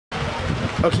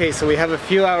Okay, so we have a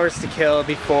few hours to kill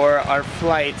before our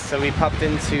flight, so we popped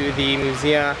into the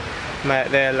Museo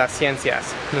de las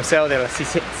Ciencias. Museo de las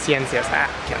Ciencias.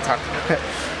 Can't talk.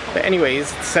 But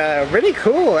anyways, it's really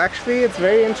cool actually. It's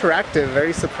very interactive,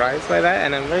 very surprised by that,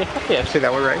 and I'm very happy actually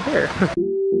that we're right here.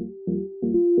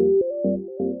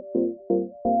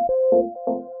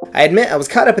 I admit I was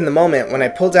caught up in the moment when I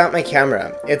pulled out my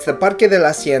camera. It's the Parque de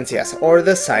las Ciencias, or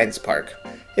the Science Park.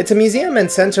 It's a museum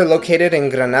and center located in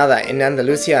Granada in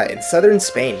Andalusia in southern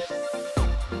Spain.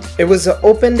 It was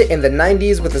opened in the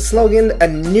 90s with the slogan, "A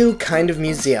new kind of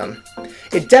museum."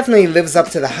 It definitely lives up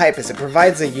to the hype as it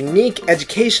provides a unique,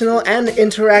 educational, and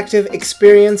interactive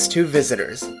experience to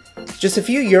visitors. Just a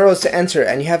few euros to enter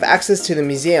and you have access to the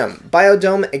museum,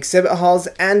 biodome, exhibit halls,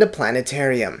 and a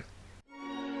planetarium.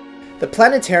 The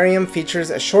planetarium features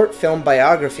a short film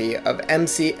biography of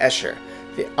M.C. Escher,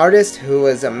 the artist who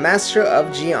was a master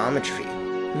of geometry.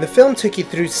 The film took you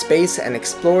through space and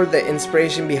explored the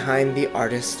inspiration behind the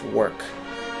artist's work.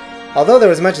 Although there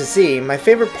was much to see, my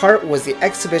favorite part was the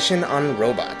exhibition on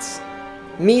robots.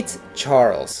 Meet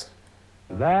Charles.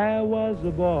 There was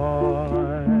a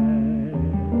boy,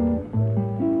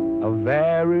 a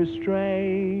very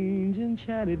strange,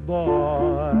 enchanted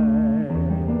boy.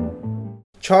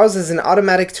 Charles is an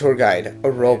automatic tour guide,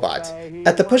 a robot.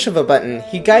 At the push of a button,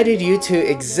 he guided you to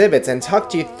exhibits and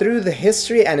talked you through the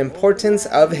history and importance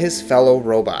of his fellow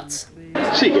robots.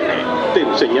 Sígueme, te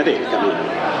enseñaré el camino.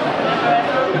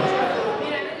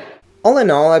 All in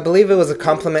all, I believe it was a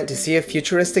compliment to see a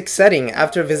futuristic setting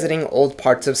after visiting old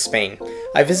parts of Spain.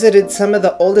 I visited some of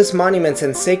the oldest monuments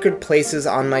and sacred places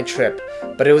on my trip,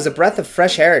 but it was a breath of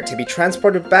fresh air to be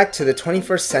transported back to the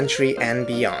 21st century and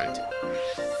beyond.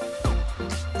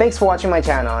 Thanks for watching my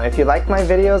channel. If you like my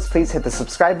videos, please hit the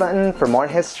subscribe button for more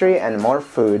history and more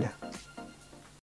food.